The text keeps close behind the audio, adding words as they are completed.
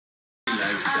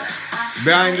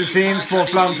Behind the scenes på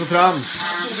Flams och Trams.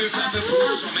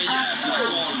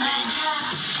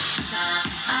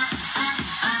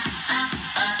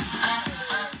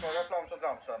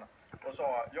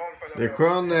 Det är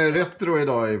skön retro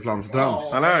idag i Flams och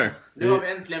Trams. Eller? Nu har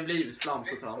vi äntligen blivit Flams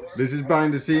och Trams. This is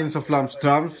behind the scenes of Flams och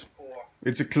Trams.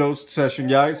 It's a closed session,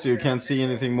 guys, so you can't see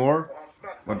anything more.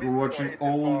 But we're watching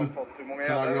old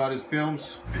Kanalgratis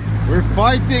films. We're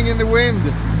fighting in the wind.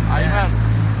 I am.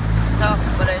 It's tough,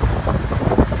 but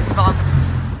it's fun.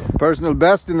 Personal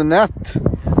best in the net.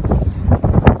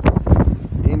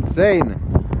 Insane.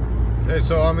 Okay,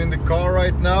 so I'm in the car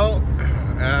right now,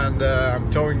 and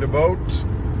I'm towing the boat.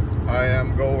 I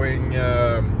am going.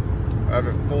 I have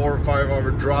a 4 or 5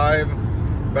 hour drive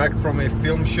back from a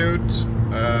film shoot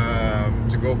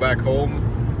to go back home.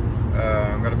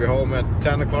 I'm gonna be home at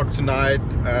 10 o'clock tonight,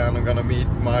 and I'm gonna meet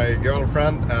my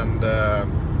girlfriend, and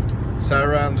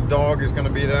Sarah and the dog is gonna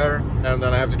be there. And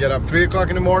then I have to get up 3 o'clock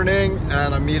in the morning,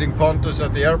 and I'm meeting Pontus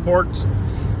at the airport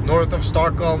north of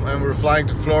Stockholm, and we're flying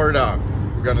to Florida.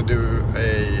 We're gonna do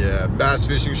a bass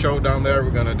fishing show down there.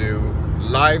 We're gonna do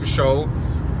live show,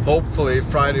 hopefully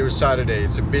Friday or Saturday.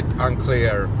 It's a bit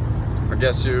unclear. I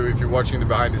guess if you're watching the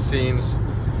behind the scenes,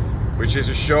 which is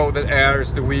a show that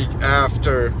airs the week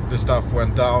after the stuff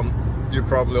went down, you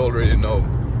probably already know.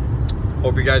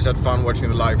 Hope you guys had fun watching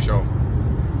the live show.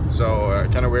 So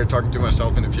kind of weird talking to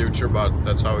myself in the future, but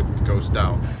that's how it goes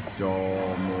down.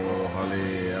 Jag må ha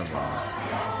leva.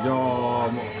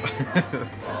 Jag må...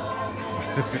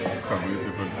 Kom ut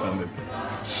fullständigt.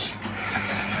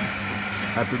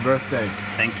 Happy birthday.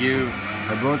 Thank you.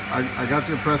 I got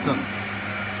you a present.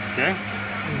 Okay.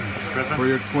 Present? For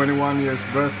your 21 years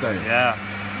birthday. Yeah.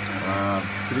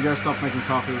 Could you guys stop making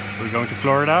coffee? We're going to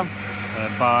Florida,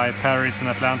 by Paris and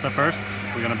Atlanta first.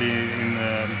 We're going to be in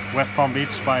West Palm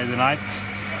Beach by the night.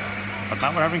 But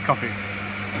now we're having coffee.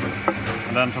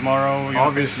 And then tomorrow...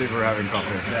 Obviously we're having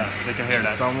coffee. Yeah, they can hear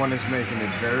that. Someone is making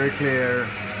it very clear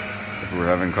that we're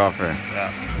having coffee. Yeah.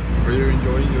 Are you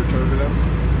enjoying your turbulence?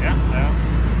 Yeah, yeah.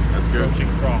 That's good.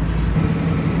 Approaching France.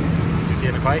 You see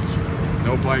any bike?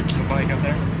 No bike. No bike up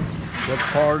there?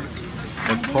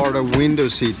 What part of window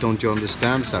seat don't you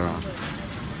understand, Sarah?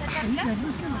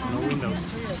 No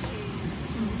windows.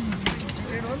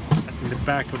 In the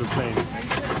back of the plane.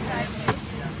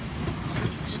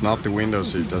 It's not the window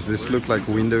seat. Does this look like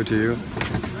window to you?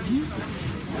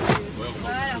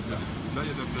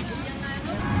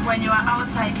 When you are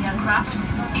outside the aircraft,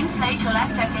 inflate your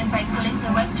life jacket by pulling the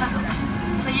red toggle.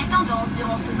 Soyez tendance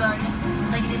durant ce vol.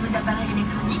 Réglez vos appareils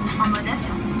électroniques en mode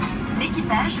avion.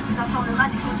 L'équipage vous informera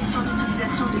des conditions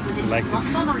d'utilisation de vos équipements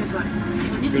pendant le vol. Si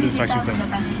vous n'utilisez pas vos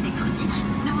appareils électroniques,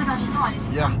 nous vous invitons à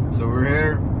les... Yeah, so we're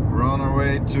here. We're on our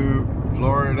way to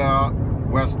Florida,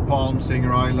 West Palm,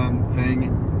 Singer Island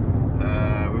thing.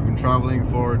 We've been traveling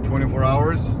for 24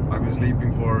 hours. I've been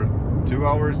sleeping for 2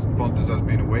 hours. Pontus has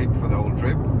been awake for the whole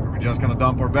trip. We're just gonna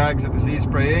dump our bags at the Sea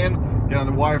Spray Inn, get on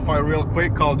the Wi-Fi real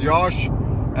quick, call Josh,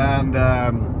 and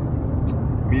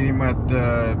meet him at,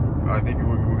 I think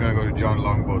we're gonna go to John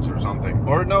Longboats or something.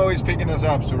 Or no, he's picking us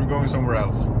up, so we're going somewhere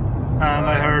else. And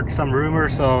I heard some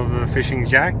rumors of fishing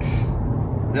jacks.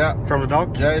 Yeah. From the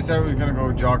dock? Yeah, he said we was gonna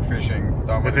go jock fishing.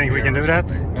 You think we can do that?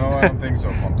 No, I don't think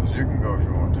so, Pontus. You can go if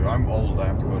you want to. I'm old, I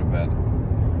have to go to bed.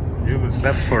 You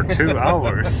slept for 2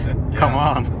 hours. Yeah. Come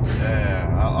on.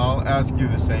 Yeah, I'll ask you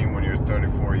the same when you're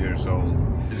 34 years old.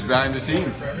 It's behind the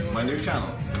scenes, my new channel,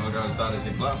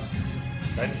 Kanalgratis.se+.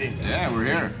 Behind the scenes. Yeah, we're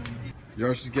here.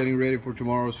 Josh is getting ready for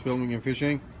tomorrow's filming and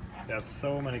fishing. There's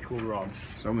so many cool rods.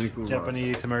 So many cool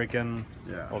Japanese, rods. American,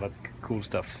 Yeah. all that cool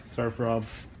stuff. Surf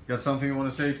rods. Got something you want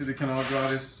to say to the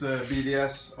Kanalgratis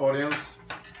BTS audience?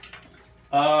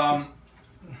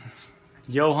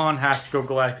 Johan has to go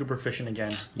glass grouper fishing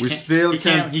again.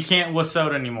 He can't wuss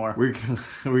out anymore. We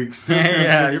still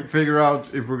can't figure out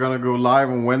if we're gonna go live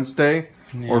on Wednesday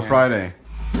or Friday.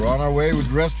 We're on our way. We're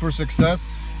dressed for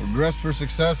success. We're dressed for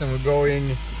success, and we're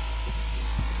going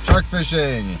shark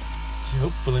fishing.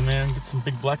 Hopefully, man, get some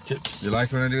big black tips. You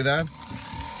like when I do that?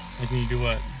 Like when you do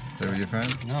what? Play with your friend?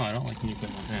 No, I don't like when you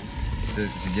put my hand. Is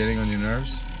it getting on your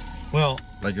nerves? Well,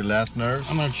 like your last nerves?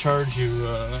 I'm gonna charge you.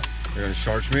 You're gonna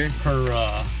charge me?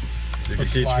 You can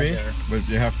teach me, there. But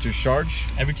you have to charge.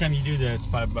 Every time you do that, it's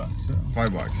 $5. So.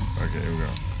 $5. Okay, here we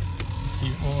go.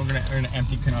 See, we're gonna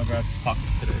empty Kanalgratis'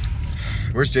 pockets today.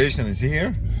 Where's Jason? Is he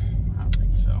here? I don't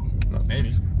think so. No,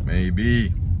 maybe.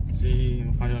 Maybe. See,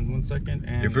 we'll find out in 1 second.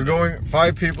 And if we're going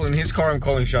 5 people in his car, I'm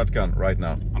calling shotgun right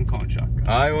now. I'm calling shotgun.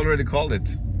 I already called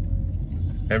it.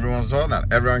 Everyone saw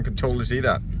that. Everyone could totally see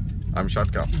that. I'm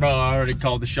shotgun. Bro, I already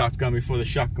called the shotgun before the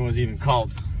shotgun was even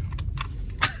called.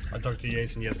 I talked to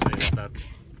Jason yesterday about that.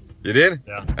 You did?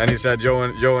 Yeah. And he said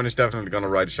Johan is definitely gonna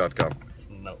ride shotgun.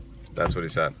 No. That's what he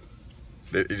said.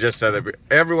 He just said that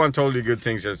everyone told you good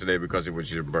things yesterday because it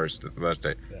was your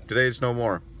birthday. Yeah. Today it's no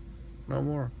more. No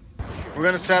more. We're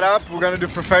gonna set up. We're gonna do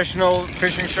professional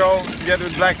fishing show together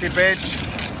with Black Tip Beach.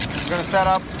 We're gonna set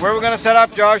up. Where are we gonna set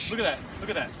up, Josh? Look at that. Look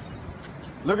at that.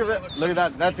 Look at that. Look at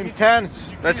that. That's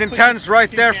intense. That's intense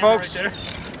right there, folks. Right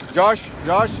there.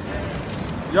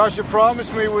 Josh, you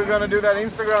promised me we're gonna do that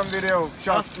Instagram video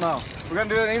shot now. We're gonna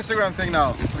do that Instagram thing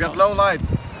now. We got low light.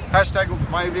 Hashtag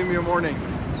my Vimeo morning.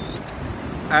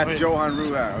 At Johan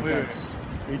Ruhe. Okay.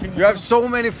 Wait. You have so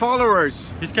many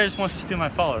followers. This guy just wants to steal my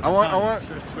followers. I want.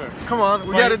 Come on,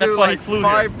 we gotta do like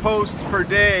 5 posts per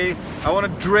day. I want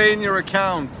to drain your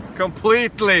account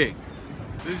completely.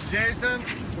 This is Jason.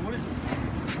 What is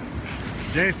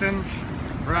it? Jason,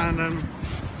 Brandon,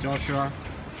 Joshua,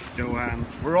 Johan.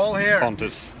 We're all here.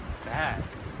 Pontus.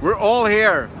 We're all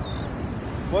here.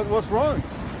 What's wrong?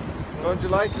 Don't you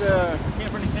like the?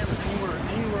 Can't run the cameras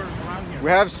anywhere around here. We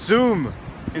have Zoom.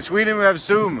 In Sweden we have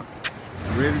Zoom.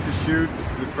 Ready to shoot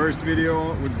the first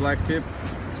video with Black Tip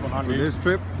for this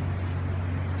trip.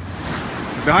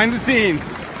 Behind the scenes,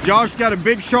 Josh got a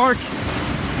big shark.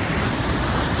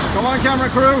 Come on, camera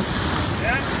crew.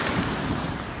 Yeah.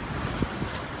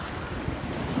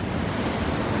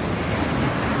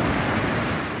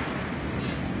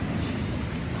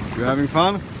 You having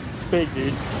fun? It's big,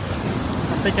 dude.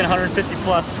 I'm thinking 150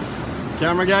 plus.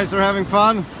 Camera guys are having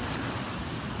fun.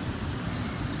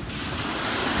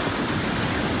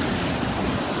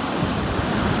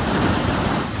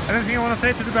 Anything you want to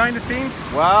say to the behind the scenes?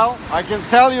 Well, I can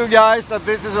tell you guys that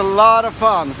this is a lot of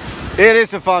fun. It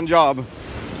is a fun job.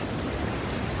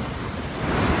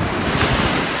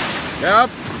 Yep.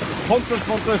 Pontus.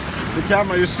 The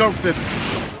camera, you soaked it.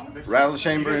 Rattle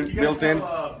chamber built in.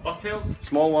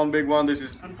 Small one, big one.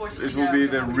 This will be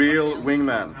the real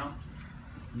wingman.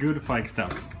 Good pike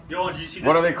stuff. Yo, did you see this?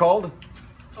 What are they called?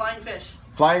 Flying fish.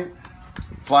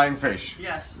 Flying fish.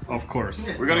 Yes. Of course.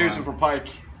 We're gonna use them for pike.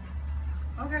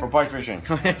 Okay. For pike fishing.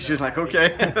 She's like,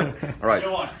 okay. Alright.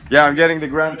 Yeah, I'm getting the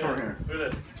grand tour here. Look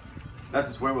at this. That's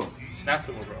a swivel. That's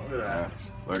the one, bro. Look at that.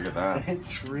 Look at that.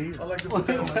 It's real. Go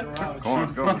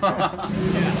on, go.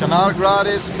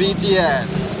 Kanalgratis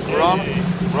BTS.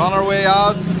 We're on our way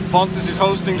out. Pontus is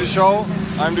hosting the show.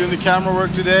 I'm doing the camera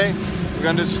work today. We're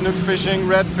gonna do snook fishing,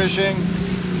 red fishing,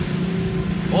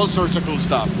 all sorts of cool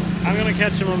stuff. I'm gonna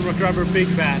catch him on rubber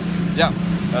big bass. Yeah,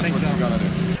 that's what you're gonna do.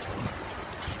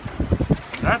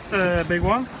 That's a big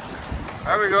one.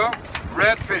 There we go.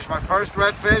 Redfish, my first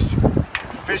redfish.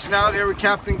 Fishing out here with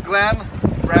Captain Glenn.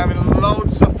 We're having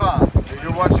loads of fun.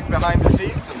 You're watching behind the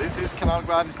scenes, so this is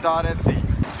Kanalgratis.se.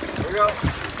 Here we go.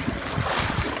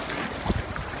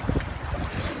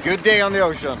 Good day on the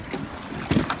ocean.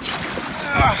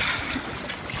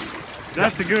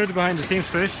 That's a good behind the scenes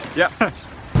fish. Yeah.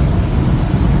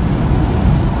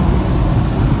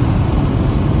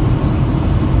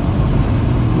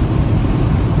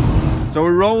 So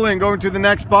we're rolling, going to the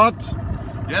next spot.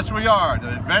 Yes, we are.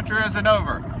 The adventure isn't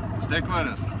over. Stick with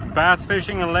us. Bass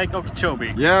fishing in Lake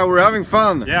Okeechobee. Yeah, we're having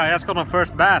fun. Yeah, I just got my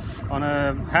first bass on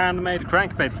a handmade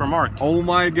crankbait from Mark. Oh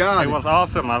my god. It was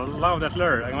awesome. I love that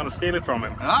lure. I'm gonna steal it from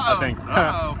him. I think.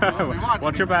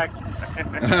 Watch your back.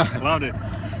 Loved it.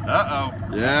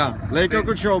 Yeah, Lake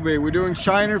Okeechobee. We're doing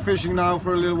shiner fishing now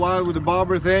for a little while with the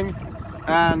bobber thing.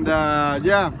 And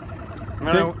yeah.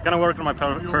 I'm gonna work on my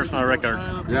personal record.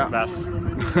 Yeah. Bass.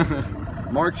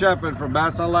 Mark Chapman from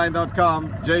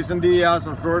bassonline.com. Jason Diaz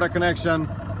on Florida Connection.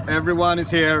 Everyone is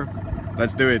here.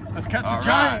 Let's do it. Let's catch a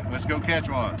giant. Let's go catch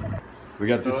one. We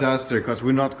got disaster because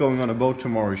we're not going on a boat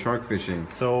tomorrow shark fishing.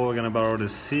 So we're gonna borrow the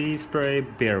Sea Spray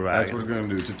beer wagon. That's what we're gonna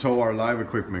do, to tow our live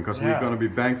equipment, because we're gonna be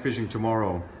bank fishing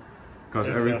tomorrow. Because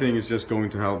everything is just going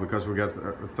to hell, because we got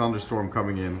a thunderstorm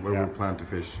coming in where we plan to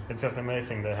fish. It's just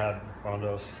amazing they had one of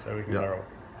those that we can borrow.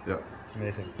 Yeah.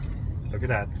 Amazing. Look at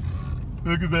that.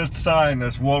 Look at that sign,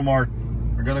 that's Walmart.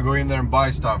 We're gonna go in there and buy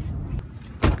stuff.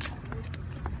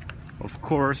 Of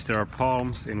course, there are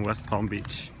palms in West Palm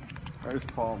Beach. There's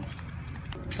palms.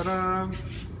 Ta-da!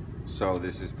 So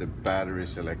this is the battery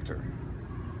selector.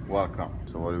 Welcome.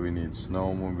 So what do we need?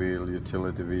 Snowmobile,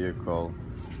 utility vehicle,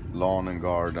 lawn and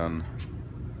garden.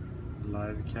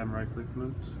 Live camera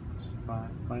equipment.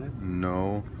 Find it?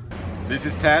 No. This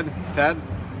is Ted. Ted,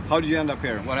 how did you end up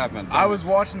here? What happened? I was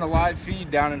watching the live feed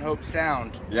down in Hope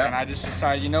Sound. Yeah. And I just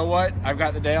decided, you know what? I've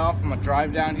got the day off. I'm gonna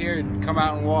drive down here and come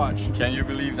out and watch. Can you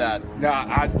believe that? No,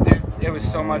 dude, it was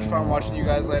so much fun watching you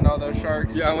guys land all those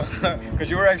sharks. Yeah, because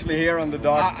you were actually here on the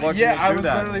dock watching yeah, us I do was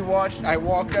that. literally watching. I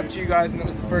walked up to you guys and it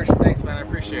was the first. Thanks, man. I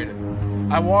appreciate it.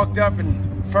 I walked up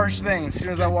and first thing, as soon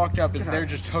as I walked up, is they're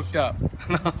just hooked up.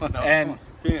 And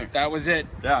that was it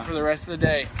for the rest of the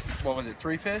day. What was it,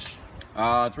 3 fish?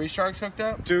 3 sharks hooked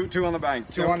up? Two on the bank.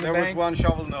 Two on the there bank? was one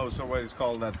shovel nose, or what it's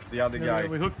called, that the other guy.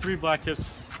 We hooked 3 black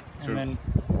tips and then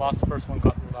lost the first one,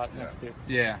 caught the lot next to.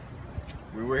 Yeah.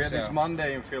 We were here this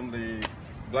Monday and filmed the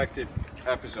black tip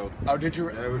episode. Oh, did you?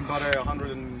 We caught a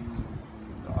 100 and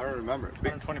I don't remember.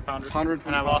 120 pounder. 120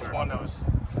 and I lost pounder. one that was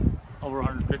over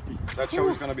 150. That show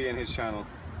is gonna be in his channel.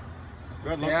 We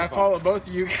had lots Yeah, I of fun. follow both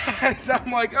of you guys.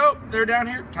 I'm like, oh, they're down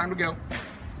here. Time to go.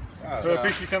 So I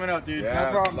appreciate you coming out, dude. Yeah, No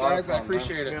it's problem, a lot of guys. I fun,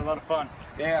 appreciate We it. had a lot of fun.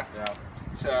 Yeah.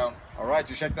 So, Alright,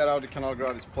 you check that out, the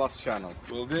Kanalgratis Plus channel.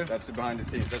 will do. That's the behind the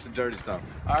scenes, that's the dirty stuff.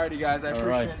 Alrighty, guys. I appreciate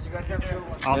right. it. You guys have a good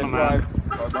one. Awesome, man.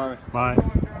 Bye.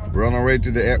 Bye. We're on our way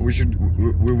to the air.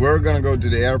 We were gonna go to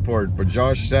the airport, but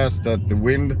Josh says that the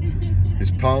wind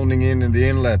is pounding in the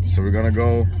inlet, so we're gonna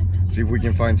go see if we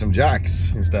can find some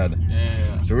jacks instead.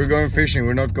 Yeah. So we're going fishing.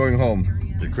 We're not going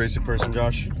home. You crazy person,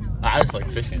 Josh? I just like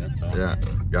fishing, that's all. Yeah,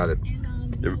 got it.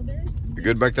 You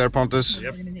good back there, Pontus?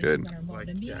 Yep. Good. Like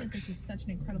jacks.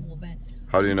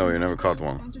 How do you know you never caught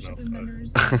one?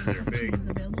 They're big.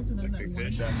 Like big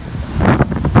fish.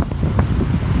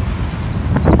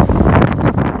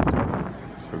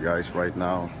 So guys, right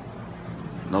now,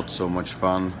 not so much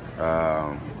fun.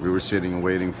 We were sitting and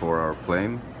waiting for our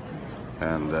plane,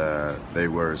 and they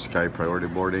were sky priority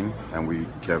boarding, and we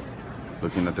kept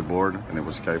looking at the board, and it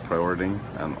was sky priority,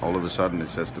 and all of a sudden it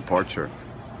says departure,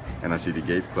 and I see the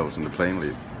gate close and the plane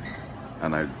leave,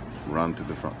 and I run to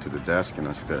the front to the desk and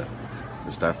ask the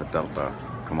staff at Delta,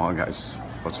 come on guys,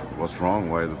 what's wrong?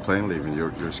 Why is the plane leaving?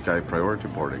 You're sky priority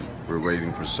boarding. We're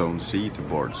waiting for zone C to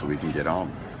board so we can get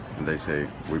on. And they say,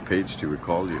 we paged you, we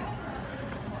called you.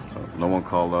 So no one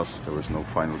called us, there was no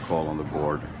final call on the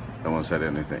board, no one said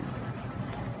anything.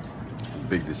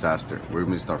 Big disaster. We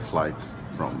missed our flight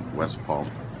from West Palm,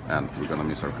 and we're gonna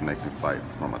miss our connecting flight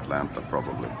from Atlanta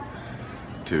probably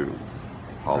to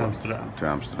Holland, to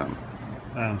Amsterdam,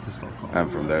 And to Stockholm.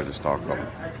 and from there to Stockholm.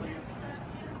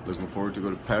 Looking forward to go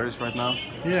to Paris right now.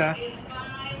 Yeah.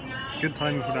 Good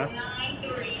timing for that.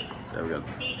 Yeah,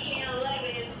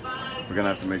 we're gonna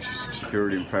have to make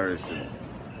security in Paris in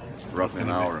roughly an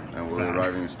hour, and we're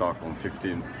arriving in Stockholm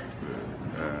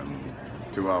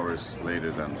 2 hours later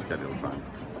than scheduled time.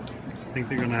 I think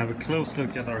they're gonna have a close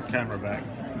look at our camera bag.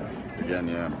 Again,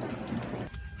 yeah. I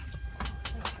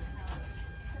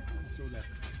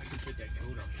can put that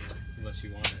coat on first, unless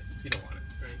you want it. You don't want it,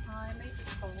 right? It's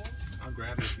cold. I'll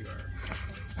grab it if you are.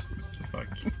 Fuck.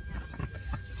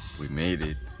 We made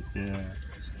it Yeah.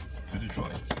 To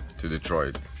Detroit. to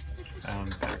Detroit.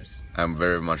 Paris. I'm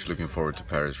very much looking forward to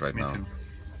Paris right Me now. too.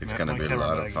 It's My gonna be a camera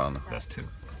lot bag of is fun. Best too.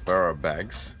 Where are our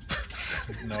bags?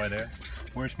 No idea.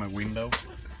 Where's my window?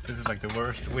 This is like the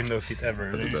worst window seat ever.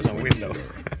 That's the There's best no window window.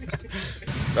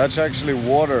 That's actually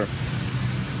water.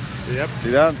 Yep.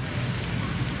 See that?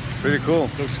 Pretty cool.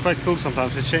 Looks quite cool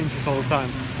sometimes. It changes all the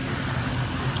time.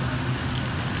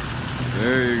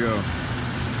 There you go.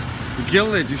 You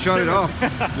killed it. You shut it off.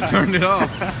 You turned it off.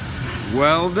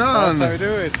 Well done. That's how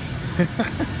we do it.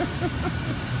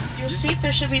 Your seat,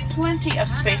 there should be plenty of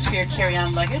space for your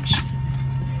carry-on luggage.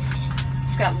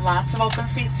 We've got lots of open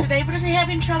seats today, but if you're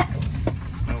having trouble...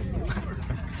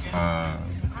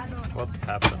 What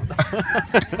happened?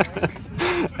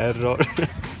 Error.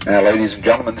 Ladies and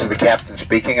gentlemen, to the captain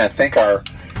speaking. I think our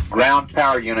ground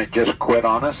power unit just quit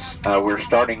on us. We're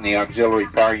starting the auxiliary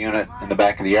power unit in the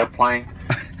back of the airplane.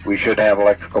 We should have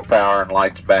electrical power and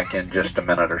lights back in just a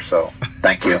minute or so.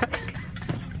 Thank you.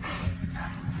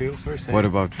 Feels very safe. What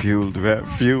about fuel? Do we have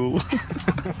fuel?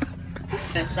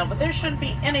 No, but there shouldn't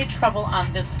be any trouble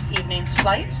on this evening's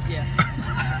flight. Yeah.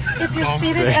 If you're Don't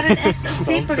seated say- at an exit seat,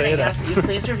 don't we're say going to that. ask that you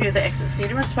please review the exit seat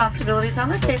and responsibilities on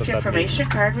the safety that information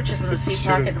card, which is in the seat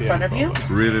shouldn't pocket be in a front of you.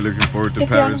 problem. Really looking forward to If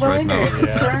you're Paris right unwilling or now. you're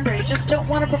concerned or you just don't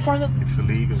want to perform the... It's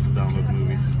illegal to download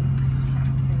movies.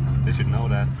 They should know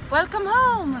that. Welcome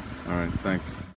home! Alright, thanks.